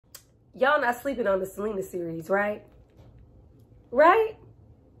y'all not sleeping on the Selena series, right? Right?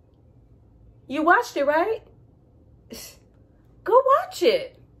 You watched it, right? Go watch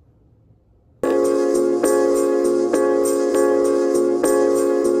it.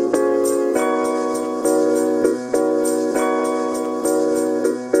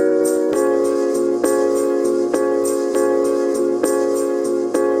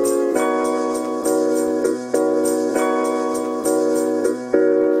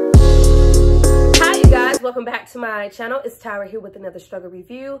 Welcome back to my channel. It's Tyra here with another struggle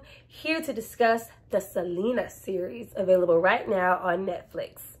review, here to discuss the Selena series, available right now on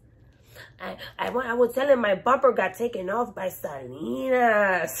Netflix. I was telling my bumper got taken off by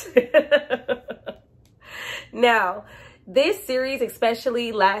Selena. Now, this series,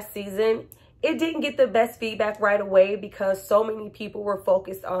 especially last season, it didn't get the best feedback right away because so many people were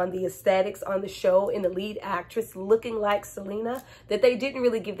focused on the aesthetics on the show and the lead actress looking like Selena that they didn't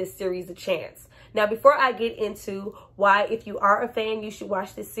really give this series a chance. Now, before I get into why, if you are a fan, you should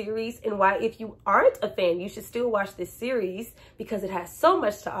watch this series, and why, if you aren't a fan, you should still watch this series because it has so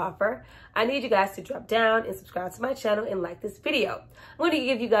much to offer, I need you guys to drop down and subscribe to my channel and like this video. I'm going to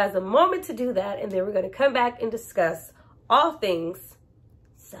give you guys a moment to do that, and then we're going to come back and discuss all things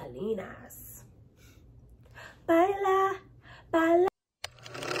Selena's. Baila, baila.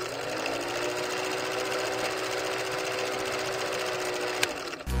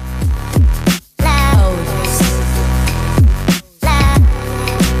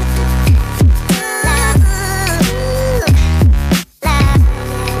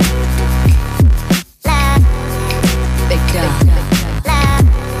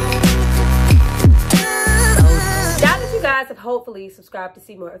 Hopefully subscribe to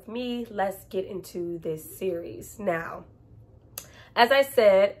see more of me. Let's get into this series. Now, as I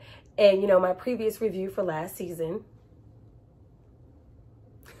said in my previous review for last season,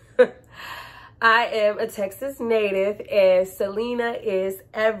 I am a Texas native and Selena is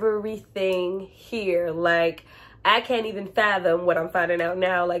everything here. Like, I can't even fathom what I'm finding out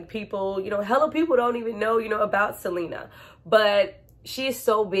now. Like, people, hella people don't even know, about Selena, but she is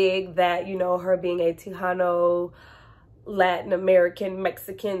so big that, her being a Tejano Latin American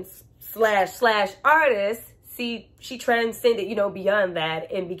Mexican slash artist, she transcended beyond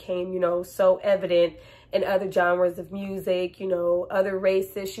that and became so evident in other genres of music, other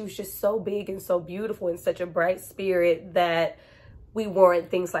races. She was just so big and so beautiful and such a bright spirit that we warrant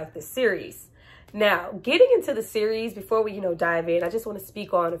things like this series. Now, getting into the series, before we dive in, I just want to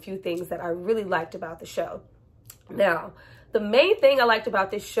speak on a few things that I really liked about the show. Now, the main thing I liked about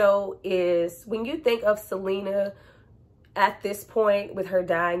this show is when you think of Selena at this point, with her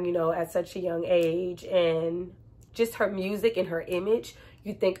dying, at such a young age, and just her music and her image,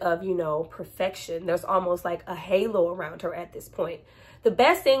 you think of, perfection. There's almost like a halo around her at this point. The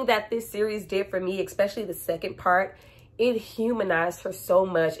best thing that this series did for me, especially the second part, it humanized her so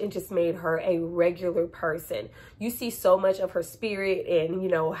much and just made her a regular person. You see so much of her spirit and,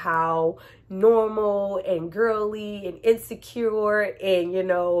 how normal and girly and insecure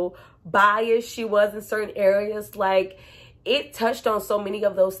and, biased she was in certain areas. Like, it touched on so many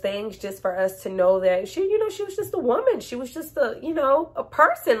of those things just for us to know that she, she was just a woman. She was just a, a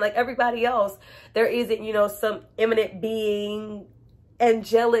person like everybody else. There isn't, some eminent being,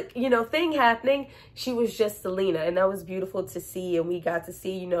 angelic, thing happening. She was just Selena, and that was beautiful to see. And we got to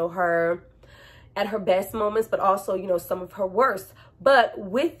see, her at her best moments, but also, some of her worst. But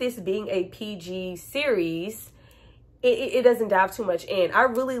with this being a PG series, it doesn't dive too much in. I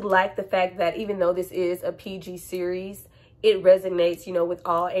really like the fact that even though this is a PG series, it resonates, with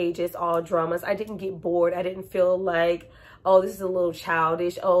all ages, all dramas. I didn't get bored. I didn't feel like, oh, this is a little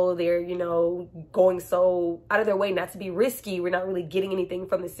childish. Oh, they're, going so out of their way not to be risky. We're not really getting anything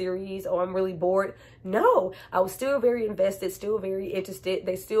from the series. Oh, I'm really bored. No, I was still very invested, still very interested.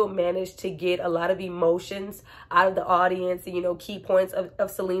 They still managed to get a lot of emotions out of the audience and, key points of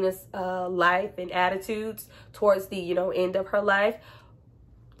Selena's life and attitudes towards the, end of her life.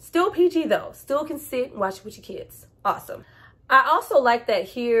 Still PG though. Still can sit and watch it with your kids. Awesome. I also like that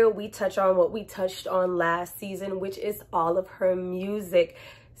here we touch on what we touched on last season, which is all of her music.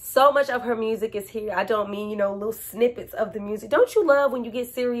 So much of her music is here. I don't mean, little snippets of the music. Don't you love when you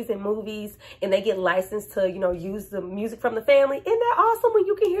get series and movies and they get licensed to, use the music from the family? Isn't that awesome when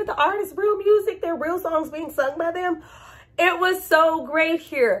you can hear the artist's real music, their real songs being sung by them? It was so great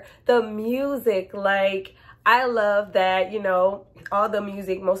here. The music, like, I love that, all the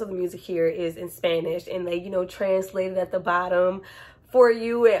music, most of the music here is in Spanish, and they, translated at the bottom for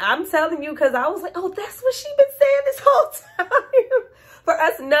you. And I'm telling you, because I was like, oh, that's what she been saying this whole time. For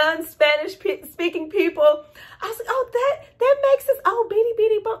us non-Spanish speaking people, I was like, oh, that makes us, oh, bitty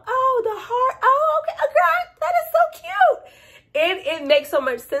bitty bum, oh, makes so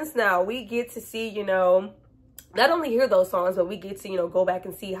much sense now. We get to see, you know, not only hear those songs, but we get to, you know, go back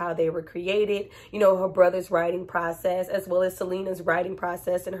and see how they were created, you know, her brother's writing process, as well as Selena's writing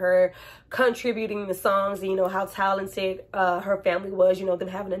process and her contributing the songs, and, you know, how talented her family was, you know, them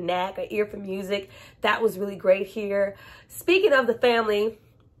having a knack, an ear for music. That was really great here. Speaking of the family,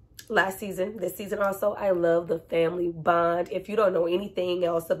 last season, this season also, I love the family bond. If you don't know anything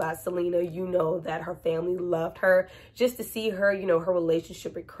else about Selena, you know that her family loved her. Just to see her, you know, her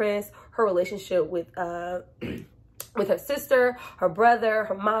relationship with Chris, her relationship with her sister, her brother,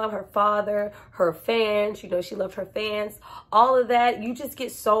 her mom, her father, her fans, you know, she loved her fans, all of that. You just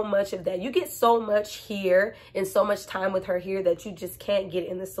get so much of that. You get so much here and so much time with her here that you just can't get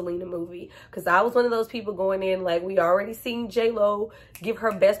in the Selena movie. Because I was one of those people going in, like, we already seen J-Lo give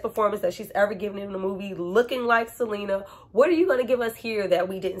her best performance that she's ever given in the movie, looking like Selena. What are you going to give us here that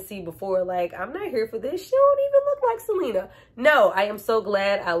we didn't see before? Like, I'm not here for this. She don't even look like Selena. No, I am so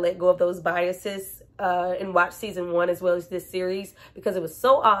glad I let go of those biases and watch season 1 as well as this series, because it was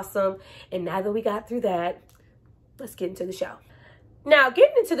so awesome. And now that we got through that, let's get into the show. Now,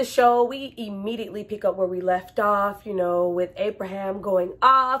 getting into the show, we immediately pick up where we left off, you know, with Abraham going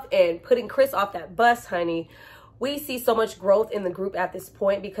off and putting Chris off that bus, honey. We see so much growth in the group at this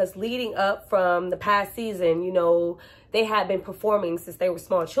point, because leading up from the past season, you know, they had been performing since they were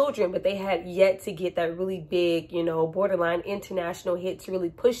small children, but they had yet to get that really big, you know, borderline international hit to really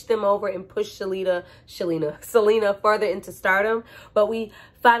push them over and push Selena further into stardom. But we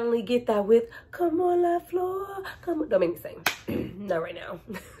finally get that with Come On La Flor, come on. Don't make me sing. Not right now.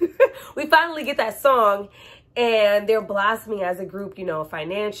 We finally get that song. And they're blossoming as a group, you know,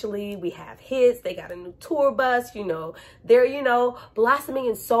 financially. We have hits. They got a new tour bus, you know. They're, you know, blossoming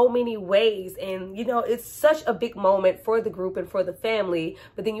in so many ways. And, you know, it's such a big moment for the group and for the family.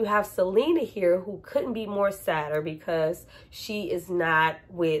 But then you have Selena here, who couldn't be more sadder because she is not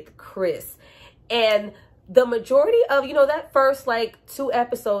with Chris. And the majority of, you know, that first, like, 2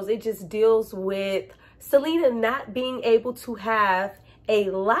 episodes, it just deals with Selena not being able to have a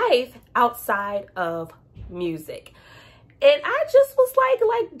life outside of music. And I just was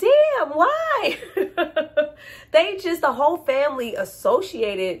like, damn, why? The whole family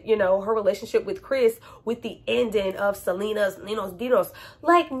associated, you know, her relationship with Chris with the ending of Selena's Dinos.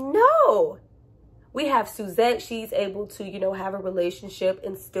 Like, no. We have Suzette. She's able to, you know, have a relationship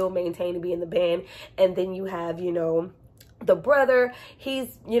and still maintain to be in the band. And then you have, you know, the brother.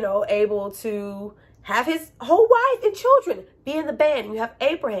 He's, you know, able to have his whole wife and children be in the band. You have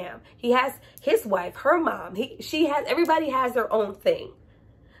Abraham. He has his wife, her mom. Everybody has their own thing.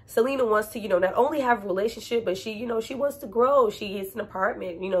 Selena wants to, you know, not only have a relationship, but she, you know, she wants to grow. She gets an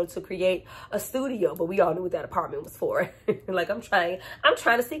apartment, you know, to create a studio. But we all knew what that apartment was for. Like, I'm trying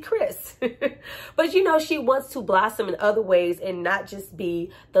to see Chris. But, you know, she wants to blossom in other ways and not just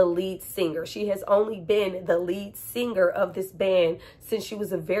be the lead singer. She has only been the lead singer of this band since she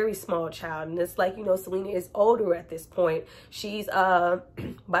was a very small child. And it's like, you know, Selena is older at this point. She's, by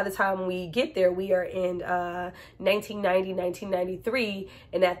the time we get there, we are in 1990, 1993.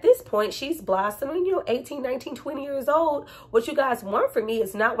 And at this point, she's blossoming, you know, 18, 19, 20 years old. What you guys want from me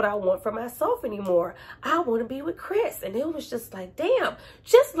is not what I want for myself anymore. I want to be with Chris. And it was just like, damn,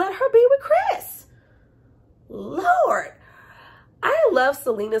 just let her be with Chris. Lord. I love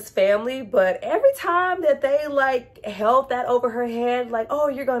Selena's family, but every time that they, like, held that over her head, like, oh,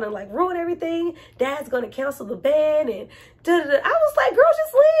 you're going to, like, ruin everything. Dad's going to cancel the band and da-da-da. I was like, girl,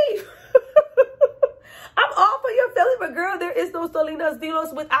 just leave. I'm all for your family, but girl, there is no Selena's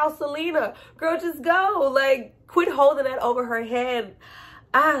Dinos without Selena. Girl, just go. Like, quit holding that over her head.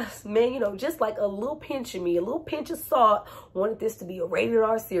 Man, you know, just like a little pinch of me, a little pinch of salt, wanted this to be a rated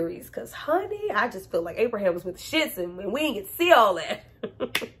R series. Because, honey, I just feel like Abraham was with the shits and we didn't get to see all that.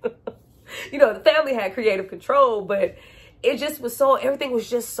 You know, the family had creative control, but it just was so, everything was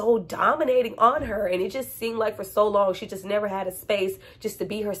just so dominating on her. And it just seemed like for so long, she just never had a space just to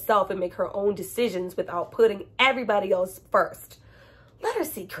be herself and make her own decisions without putting everybody else first. Let her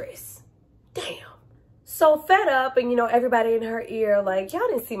see Chris. Damn. So fed up, and, you know, everybody in her ear, like, y'all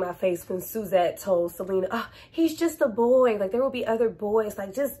didn't see my face when Suzette told Selena, oh, he's just a boy. Like, there will be other boys.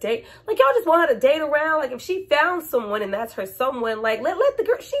 Like, just date. Like, y'all just want her to date around. Like, if she found someone and that's her someone, like, let the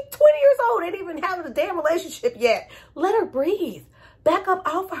girl, she's 20 years old, ain't even having a damn relationship yet. Let her breathe. Back up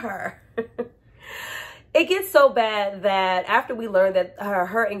off of her. It gets so bad that after we learn that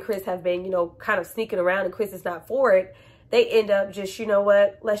her and Chris have been, you know, kind of sneaking around and Chris is not for it, they end up just, you know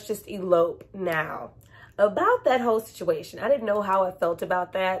what, let's just elope now. about that whole situation. I didn't know how I felt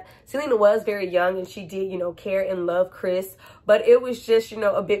about that. Selena was very young and she did, you know, care and love Chris, but it was just, you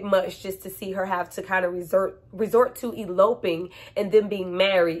know, a bit much just to see her have to kind of resort to eloping and then being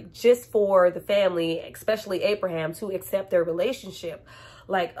married just for the family, especially Abraham, to accept their relationship.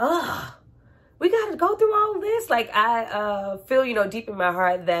 Like, we got to go through all of this. Like, I feel, you know, deep in my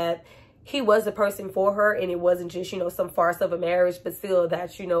heart that he was a person for her and it wasn't just, you know, some farce of a marriage, but still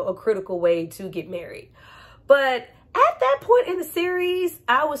that's, you know, a critical way to get married. But at that point in the series,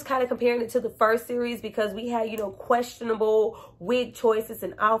 I was kind of comparing it to the first series because we had, you know, questionable wig choices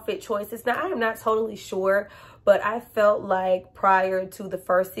and outfit choices. Now, I am not totally sure, but I felt like prior to the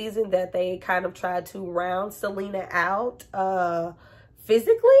first season that they kind of tried to round Selena out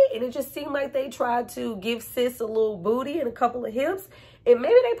physically. And it just seemed like they tried to give sis a little booty and a couple of hips. And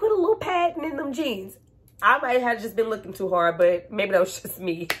maybe they put a little padding in them jeans. I might have just been looking too hard, but maybe that was just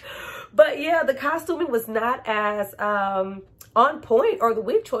me. But yeah, the costuming was not as on point, or the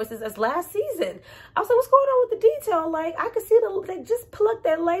wig choices, as last season. I was like, what's going on with the detail? Like, I could see they just pluck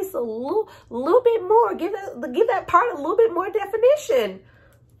that lace a little bit more. Give that part a little bit more definition.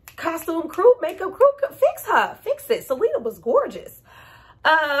 Costume crew, makeup crew, fix it. Selena was gorgeous.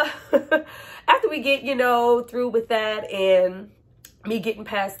 After we get, you know, through with that and me getting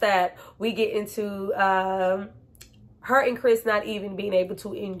past that, we get into her and Chris not even being able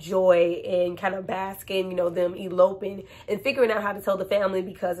to enjoy and kind of bask in, you know, them eloping and figuring out how to tell the family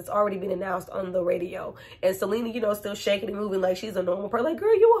because it's already been announced on the radio. And Selena, you know, still shaking and moving like she's a normal person. Like,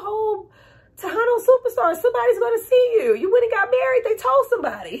 girl, you a whole Tejano superstar. Somebody's going to see you. You went and got married. They told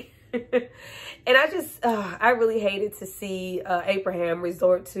somebody. And I really hated to see Abraham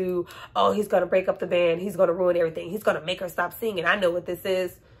resort to, oh, he's going to break up the band. He's going to ruin everything. He's going to make her stop singing. I know what this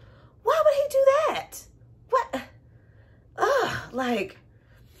is. Why would he do that? What? Like,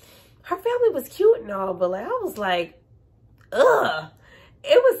 her family was cute and all, but like, I was like, it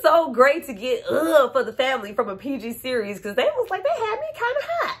was so great to get for the family from a PG series because they was like, they had me kind of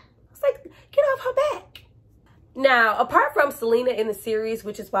hot. I was like, get off her back. Now, apart from Selena in the series,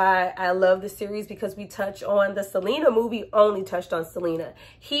 which is why I love the series because we touch on the Selena movie, only touched on Selena.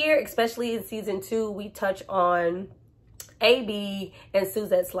 Here, especially in season 2, we touch on AB and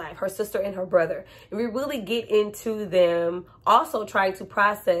Suzette's life, her sister and her brother. And we really get into them also trying to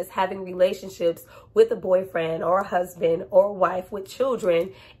process having relationships with a boyfriend or a husband or a wife with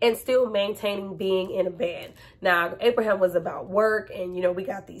children and still maintaining being in a band. Now, Abraham was about work and, you know, we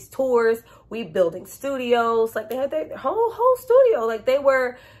got these tours, we building studios, like they had their whole studio, like they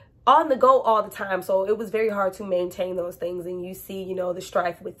were on the go all the time. So it was very hard to maintain those things. And you see, you know, the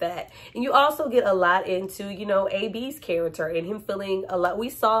strife with that. And you also get a lot into, you know, AB's character and him feeling a lot. We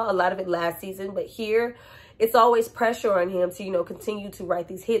saw a lot of it last season, but here it's always pressure on him to, you know, continue to write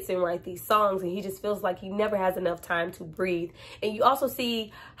these hits and write these songs. And he just feels like he never has enough time to breathe. And you also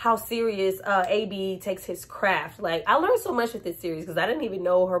see how serious AB takes his craft. Like, I learned so much with this series because I didn't even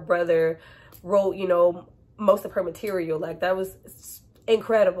know her brother wrote, you know, most of her material. Like, that was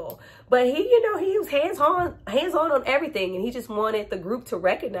incredible. But he, you know, he was hands-on on everything, and he just wanted the group to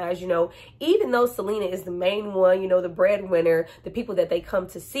recognize, you know, even though Selena is the main one, you know, the breadwinner, the people that they come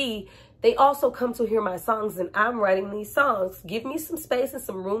to see, they also come to hear my songs, and I'm writing these songs. Give me some space and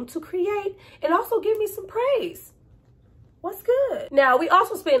some room to create, and also give me some praise. What's good? Now, we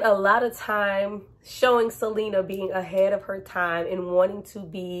also spend a lot of time showing Selena being ahead of her time and wanting to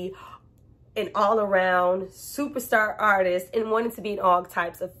be an all-around superstar artist and wanting to be in all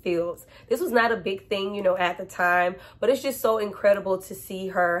types of fields. This was not a big thing, you know, at the time, but it's just so incredible to see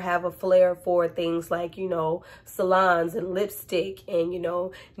her have a flair for things like, you know, salons and lipstick and, you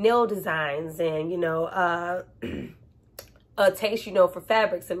know, nail designs and, you know, a taste, you know, for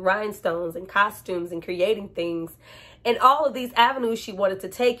fabrics and rhinestones and costumes and creating things. And all of these avenues she wanted to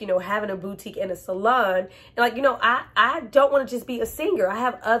take, you know, having a boutique and a salon. And like, you know, I don't want to just be a singer. I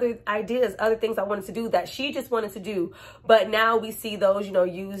have other ideas, other things I wanted to do that she just wanted to do. But now we see those, you know,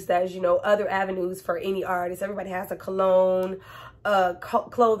 used as, you know, other avenues for any artist. Everybody has a cologne,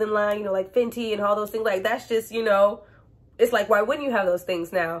 clothing line, you know, like Fenty and all those things. Like, that's just, you know, it's like, why wouldn't you have those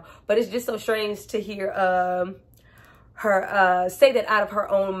things now? But it's just so strange to hear her say that out of her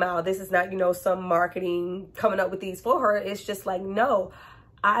own mouth. This is not, you know, some marketing coming up with these for her. It's just like, no,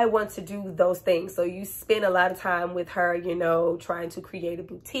 I want to do those things. So you spend a lot of time with her, you know, trying to create a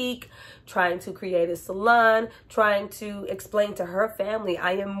boutique, trying to create a salon, trying to explain to her family,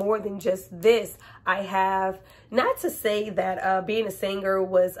 I am more than just this. I have, not to say that being a singer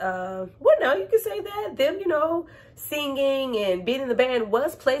was, well, no, you can say that. Them, you know, singing and being in the band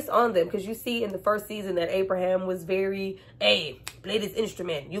was placed on them, because you see in the first season that Abraham was very, hey, play this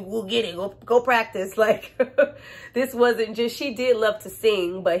instrument, you will get it, go practice. Like, this wasn't just, she did love to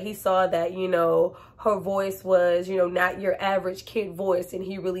sing, but he saw that, you know, her voice was, you know, not your average kid voice, and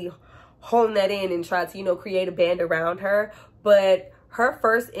he really honed that in and tried to, you know, create a band around her. But her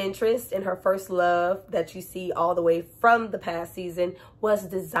first interest and her first love that you see all the way from the past season was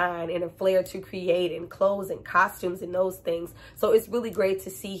design and a flair to create and clothes and costumes and those things. So it's really great to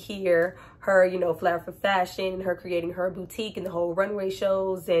see here her, you know, flair for fashion, her creating her boutique and the whole runway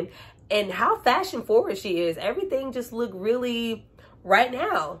shows, and how fashion forward she is. Everything just looked really right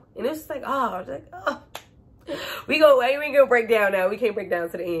now. And it's just like, oh, we ain't gonna break down now. We can't break down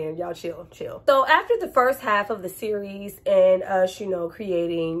to the end. Y'all chill. So after the first half of the series and us, you know,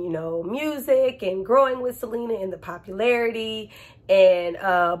 creating, you know, music and growing with Selena and the popularity, and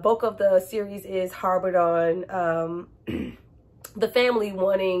bulk of the series is harbored on the family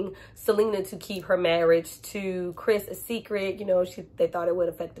wanting Selena to keep her marriage to Chris a secret. You know, they thought it would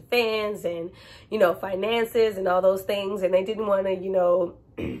affect the fans and, you know, finances and all those things. And they didn't want to, you know,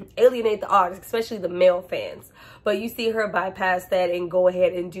 alienate the artists, especially the male fans. But you see her bypass that and go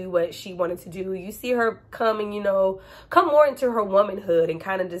ahead and do what she wanted to do. You see her come and, you know, come more into her womanhood and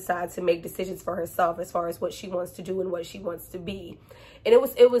kind of decide to make decisions for herself as far as what she wants to do and what she wants to be. And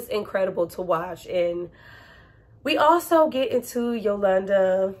it was incredible to watch. And we also get into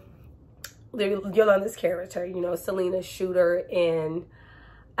Yolanda's character, you know, Selena's shooter. And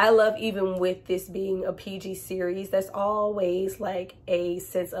I love, even with this being a PG series, there's always like a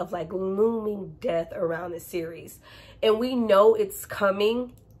sense of like looming death around the series. And we know it's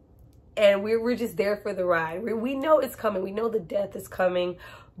coming, and we're just there for the ride. We know it's coming. We know the death is coming.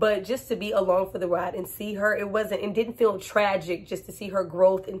 But just to be along for the ride and see her, it didn't feel tragic just to see her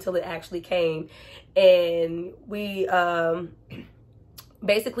growth until it actually came. And we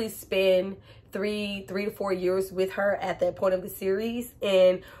basically spend three to 4 years with her at that point of the series.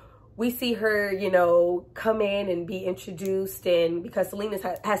 And we see her, you know, come in and be introduced. And because Selena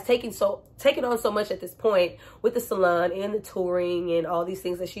has taken on so much at this point with the salon and the touring and all these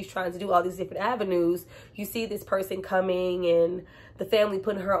things that she's trying to do, all these different avenues, you see this person coming and the family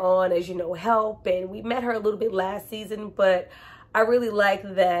putting her on as, you know, help. And we met her a little bit last season, but I really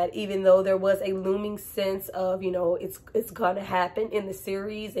like that even though there was a looming sense of, you know, it's gonna happen in the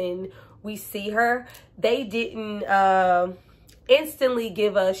series and we see her, they didn't instantly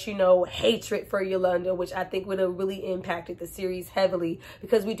give us, you know, hatred for Yolanda, which I think would have really impacted the series heavily,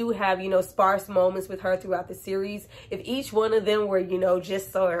 because we do have, you know, sparse moments with her throughout the series. If each one of them were, you know,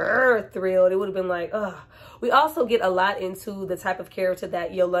 just so thrilled, it would have been like, ugh. We also get a lot into the type of character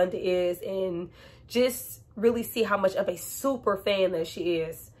that Yolanda is, and just really see how much of a super fan that she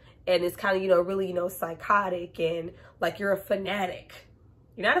is. And it's kind of, you know, really, you know, psychotic, and like you're a fanatic.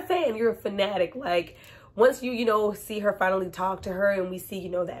 You're not a fan, you're a fanatic. Like, once you know, see her finally talk to her, and we see, you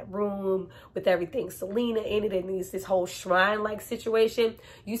know, that room with everything Selena in it, and this whole shrine-like situation,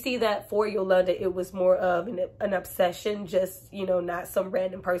 you see that for Yolanda, it was more of an obsession, just, you know, not some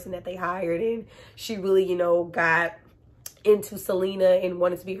random person that they hired, and she really, you know, got into Selena and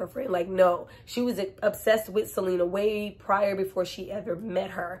wanted to be her friend. Like, no, she was obsessed with Selena way prior, before she ever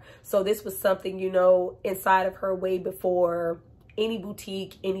met her. So this was something, you know, inside of her way before any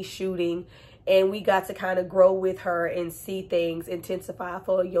boutique, any shooting. And we got to kind of grow with her and see things intensify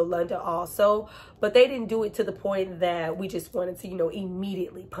for Yolanda also. But they didn't do it to the point that we just wanted to, you know,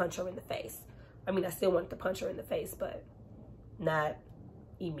 immediately punch her in the face. I mean, I still wanted to punch her in the face, but not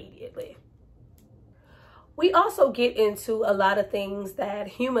immediately. We also get into a lot of things that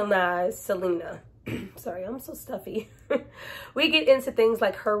humanize Selena. Sorry, I'm so stuffy. We get into things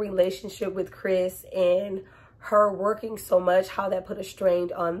like her relationship with Chris and her working so much, how that put a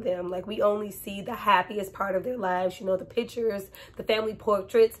strain on them. Like, we only see the happiest part of their lives, you know, the pictures, the family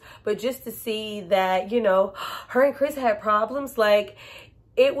portraits, but just to see that, you know, her and Chris had problems, like,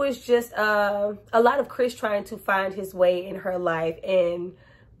 it was just a lot of Chris trying to find his way in her life and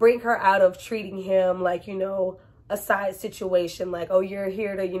bring her out of treating him like, you know, a side situation, like, oh, you're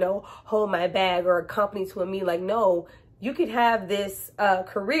here to, you know, hold my bag or accompany to a meeting. Like, no, you could have this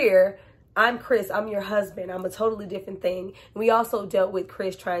career. I'm Chris, I'm your husband. I'm a totally different thing. And we also dealt with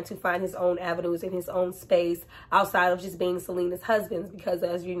Chris trying to find his own avenues in his own space outside of just being Selena's husband, because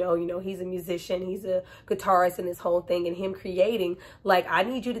as you know, he's a musician, he's a guitarist and this whole thing, and him creating, like, I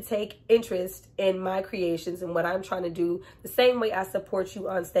need you to take interest in my creations and what I'm trying to do the same way I support you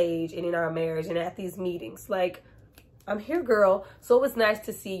on stage and in our marriage and at these meetings. Like, I'm here, girl. So it was nice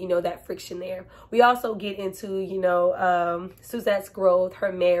to see, you know, that friction there. We also get into, you know, Suzette's growth,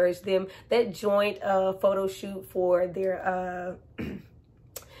 her marriage, that joint photo shoot for their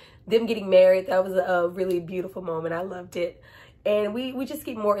them getting married. That was a really beautiful moment. I loved it. And we just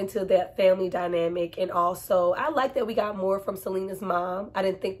get more into that family dynamic. And also, I like that we got more from Selena's mom. I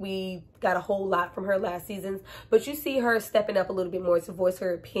didn't think we got a whole lot from her last season. But you see her stepping up a little bit more to voice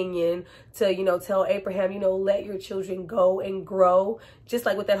her opinion, to, you know, tell Abraham, you know, let your children go and grow. Just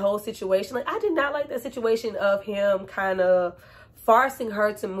like with that whole situation. Like, I did not like that situation of him kind of forcing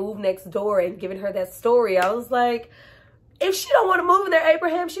her to move next door and giving her that story. I was like, if she don't want to move in there,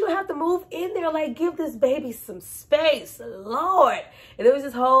 Abraham, she don't have to move in there. Like, give this baby some space, Lord. And there was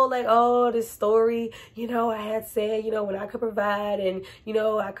this whole, like, oh, this story, you know, I had said, you know, when I could provide and, you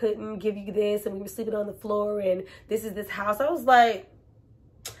know, I couldn't give you this and we were sleeping on the floor and this is this house. I was like,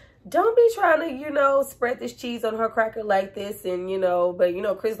 don't be trying to, you know, spread this cheese on her cracker like this. And, you know, but, you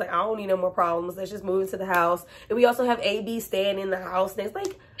know, Chris like, I don't need no more problems. Let's just move into the house. And we also have AB staying in the house. And it's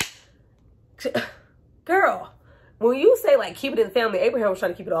like, girl. When you say, like, keep it in the family, Abraham was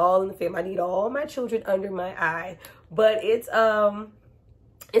trying to keep it all in the family. I need all my children under my eye. But it's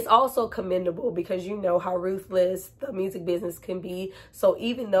also commendable because you know how ruthless the music business can be. So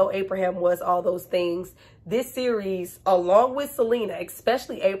even though Abraham was all those things, this series, along with Selena,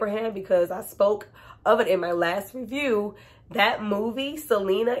 especially Abraham, because I spoke of it in my last review, that movie,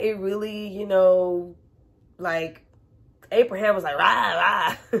 Selena, it really, you know, like, Abraham was like,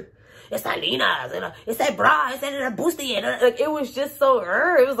 rah, rah. It's Selena, you know, it's that bra, it's that boosty. Like, it was just so,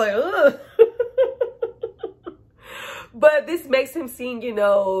 it was like, ugh. But this makes him seem, you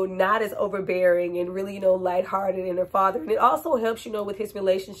know, not as overbearing and really, you know, lighthearted in her father. And it also helps, you know, with his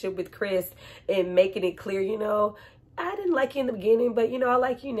relationship with Chris and making it clear, you know, I didn't like you in the beginning, but, you know, I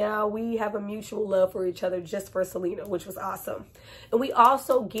like you now. We have a mutual love for each other just for Selena, which was awesome. And we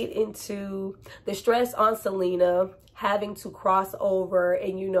also get into the stress on Selena having to cross over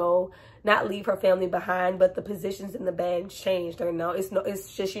and, you know, not leave her family behind, but the positions in the band changed. Or no,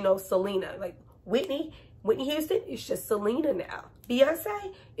 it's just, you know, Selena. Like Whitney Houston, it's just Selena now.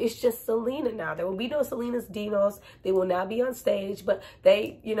 Beyonce, it's just Selena now. There will be no Selena's Dinos. They will not be on stage, but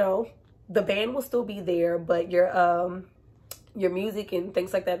they, you know, the band will still be there, but your music and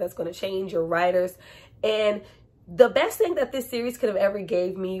things like that, that's going to change, your writers. And the best thing that this series could have ever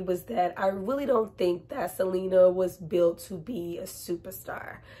gave me was that I really don't think that Selena was built to be a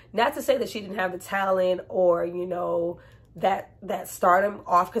superstar. Not to say that she didn't have the talent or, you know, that stardom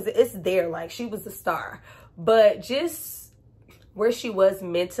off, because it's there, like she was a star. But just where she was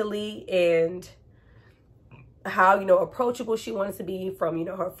mentally and how, you know, approachable she wanted to be from, you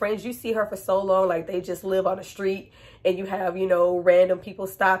know, her friends. You see her for so long, like they just live on the street and you have, you know, random people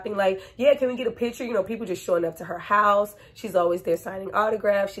stopping like, yeah, can we get a picture? You know, people just showing up to her house. She's always there signing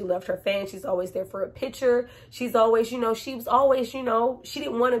autographs. She loved her fans. She's always there for a picture. She's always, you know, she was always, you know, she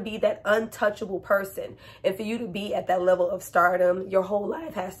didn't want to be that untouchable person. And for you to be at that level of stardom, your whole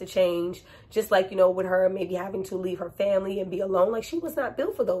life has to change. Just like, you know, with her maybe having to leave her family and be alone, like she was not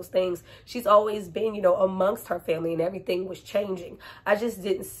built for those things. She's always been, you know, amongst her family and everything was changing. I just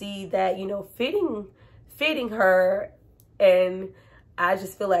didn't see that, you know, fitting her. And I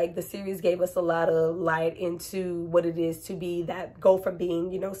just feel like the series gave us a lot of light into what it is to be that, go from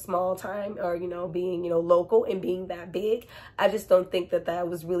being, you know, small time or, you know, being, you know, local and being that big. I just don't think that that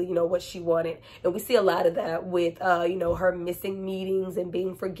was really, you know, what she wanted. And we see a lot of that with, you know, her missing meetings and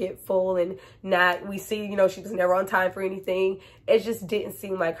being forgetful and not, we see, you know, she was never on time for anything. It just didn't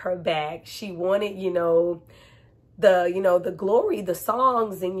seem like her bag. She wanted, you know, the glory, the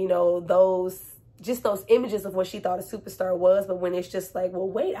songs and, you know, those images of what she thought a superstar was. But when it's just like, well,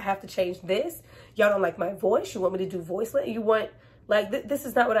 wait, I have to change this. Y'all don't like my voice. You want me to do voiceless? You want, like, this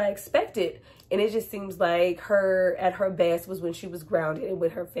is not what I expected. And it just seems like her at her best was when she was grounded and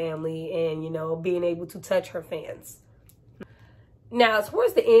with her family and, you know, being able to touch her fans. Now,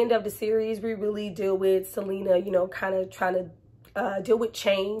 towards the end of the series, we really deal with Selena, you know, kind of trying to deal with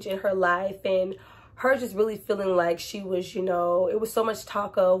change in her life and her just really feeling like she was, you know, it was so much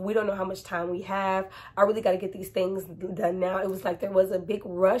talk of, we don't know how much time we have. I really got to get these things done now. It was like there was a big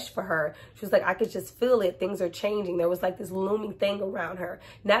rush for her. She was like, I could just feel it. Things are changing. There was like this looming thing around her.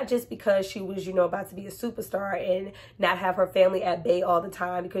 Not just because she was, you know, about to be a superstar and not have her family at bay all the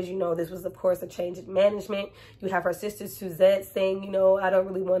time because, you know, this was, of course, a change in management. You have her sister Suzette saying, you know, I don't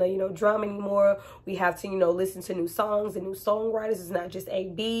really want to, you know, drum anymore. We have to, you know, listen to new songs and new songwriters. It's not just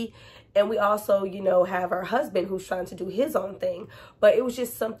AB. And we also, you know, have her husband who's trying to do his own thing. But it was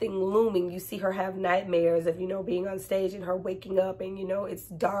just something looming. You see her have nightmares of, you know, being on stage and her waking up and, you know, it's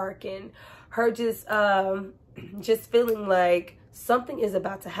dark, and her just feeling like something is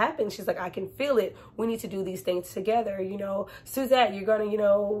about to happen. She's like, I can feel it. We need to do these things together. You know, Suzette, you're going to, you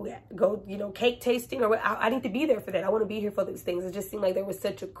know, go, you know, cake tasting, or I need to be there for that. I want to be here for these things. It just seemed like there was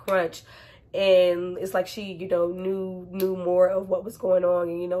such a crunch. And it's like she, you know, knew more of what was going on,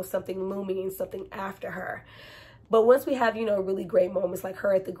 and, you know, something looming and something after her. But once we have, you know, really great moments like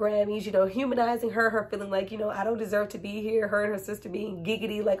her at the Grammys, you know, humanizing her feeling like, you know, I don't deserve to be here. Her and her sister being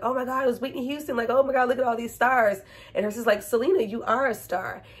giggity, like, oh my God, it was Whitney Houston. Like, oh my God, look at all these stars. And her sister's like, Selena, you are a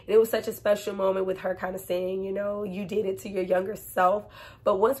star. And it was such a special moment with her kind of saying, you know, you did it to your younger self.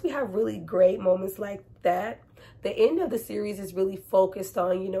 But once we have really great moments like that, the end of the series is really focused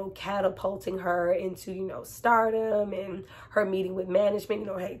on, you know, catapulting her into, you know, stardom, and her meeting with management, you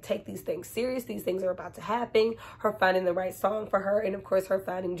know, hey, take these things serious. These things are about to happen. Her finding the right song for her. And of course, her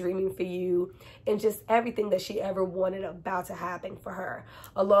finding Dreaming for You, and just everything that she ever wanted about to happen for her,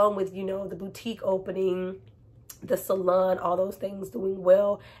 along with, you know, the boutique opening, the salon, all those things doing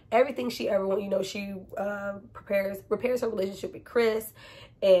well, everything she ever wanted. You know, she repairs her relationship with Chris,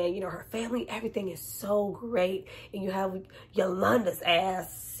 and, you know, her family, everything is so great. And you have Yolanda's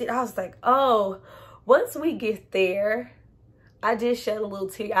ass. I was like, oh, once we get there, I did shed a little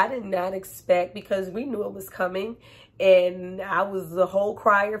tear. I did not expect, because we knew it was coming, and I was the whole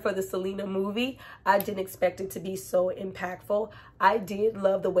crier for the Selena movie. I didn't expect it to be so impactful. I did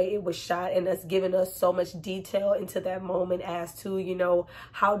love the way it was shot, and us giving us so much detail into that moment as to, you know,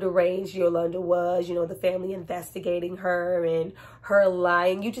 how deranged Yolanda was, you know, the family investigating her and her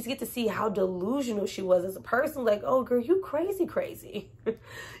lying. You just get to see how delusional she was as a person. Like, oh girl, you crazy.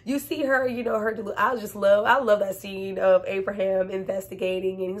 You see her, you know, I love that scene of Abraham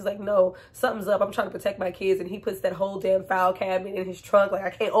investigating, and he's like, no, something's up. I'm trying to protect my kids. And he puts that whole damn file cabinet in his trunk. Like, I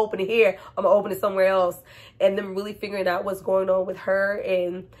can't open it here. I'm gonna open it somewhere else. And then really figuring out what's going on with her.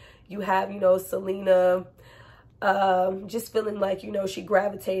 And you have, you know, Selena just feeling like, you know, she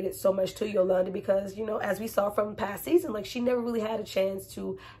gravitated so much to Yolanda because, you know, as we saw from past season, like, she never really had a chance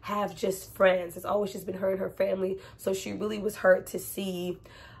to have just friends. It's always just been her and her family. So she really was hurt to see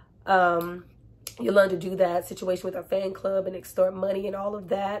Yolanda do that situation with her fan club and extort money and all of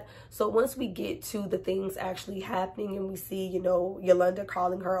that. So once we get to the things actually happening, and we see, you know, Yolanda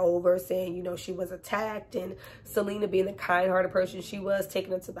calling her over saying, you know, she was attacked, and Selena being the kind-hearted person she was,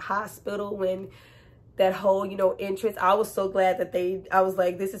 taking her to the hospital, when that whole, you know, entrance, I was so glad that I was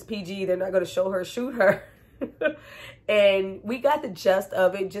like, this is PG. They're not going to show her shoot her. And we got the gist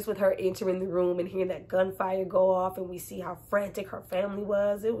of it just with her entering the room and hearing that gunfire go off, and we see how frantic her family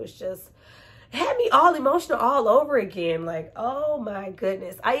was. It was just, it had me all emotional all over again. Like, oh my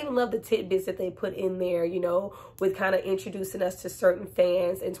goodness. I even love the tidbits that they put in there, you know, with kind of introducing us to certain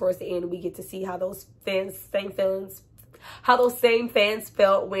fans. And towards the end, we get to see how those same fans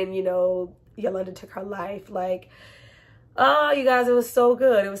felt when, you know, Yolanda took her life. Like, oh, you guys, it was so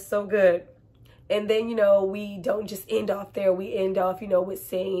good. It was so good. And then, you know, we don't just end off there. We end off, you know, with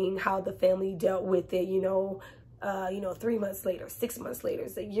seeing how the family dealt with it, you know, 3 months later, 6 months later,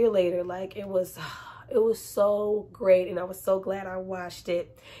 a year later. Like, it was so great. And I was so glad I watched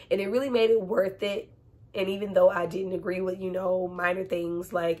it. And it really made it worth it. And even though I didn't agree with, you know, minor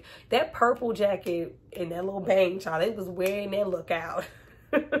things like that purple jacket and that little bang, child, it was wearing that look out.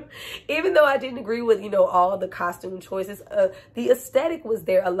 Even though I didn't agree with, you know, all the costume choices, the aesthetic was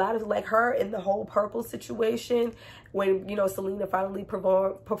there. A lot of, like, her in the whole purple situation when, you know, Selena finally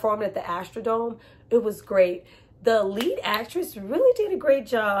performed at the Astrodome, it was great. The lead actress really did a great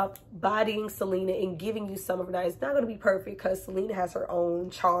job bodying Selena and giving you some of her. It's not going to be perfect because Selena has her own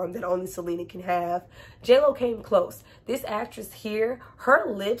charm that only Selena can have. J-Lo came close. This actress here, her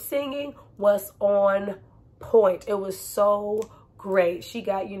lip singing was on point. It was so great. She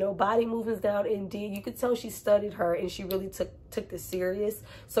got, you know, body movements down. Indeed, you could tell she studied her, and she really took this serious.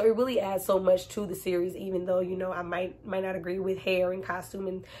 So it really adds so much to the series, even though, you know, I might not agree with hair and costume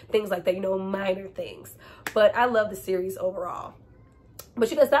and things like that, you know, minor things. But I love the series overall. But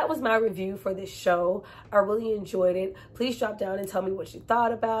you guys, that was my review for this show. I really enjoyed it. Please drop down and tell me what you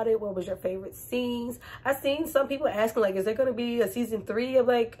thought about it. What was your favorite scenes? I've seen some people asking, like, is there going to be a season 3? I'm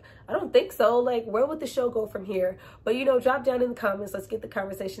like, I don't think so. Like, where would the show go from here? But, you know, drop down in the comments. Let's get the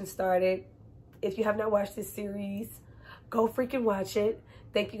conversation started. If you have not watched this series, go freaking watch it.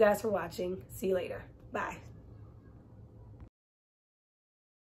 Thank you guys for watching. See you later. Bye.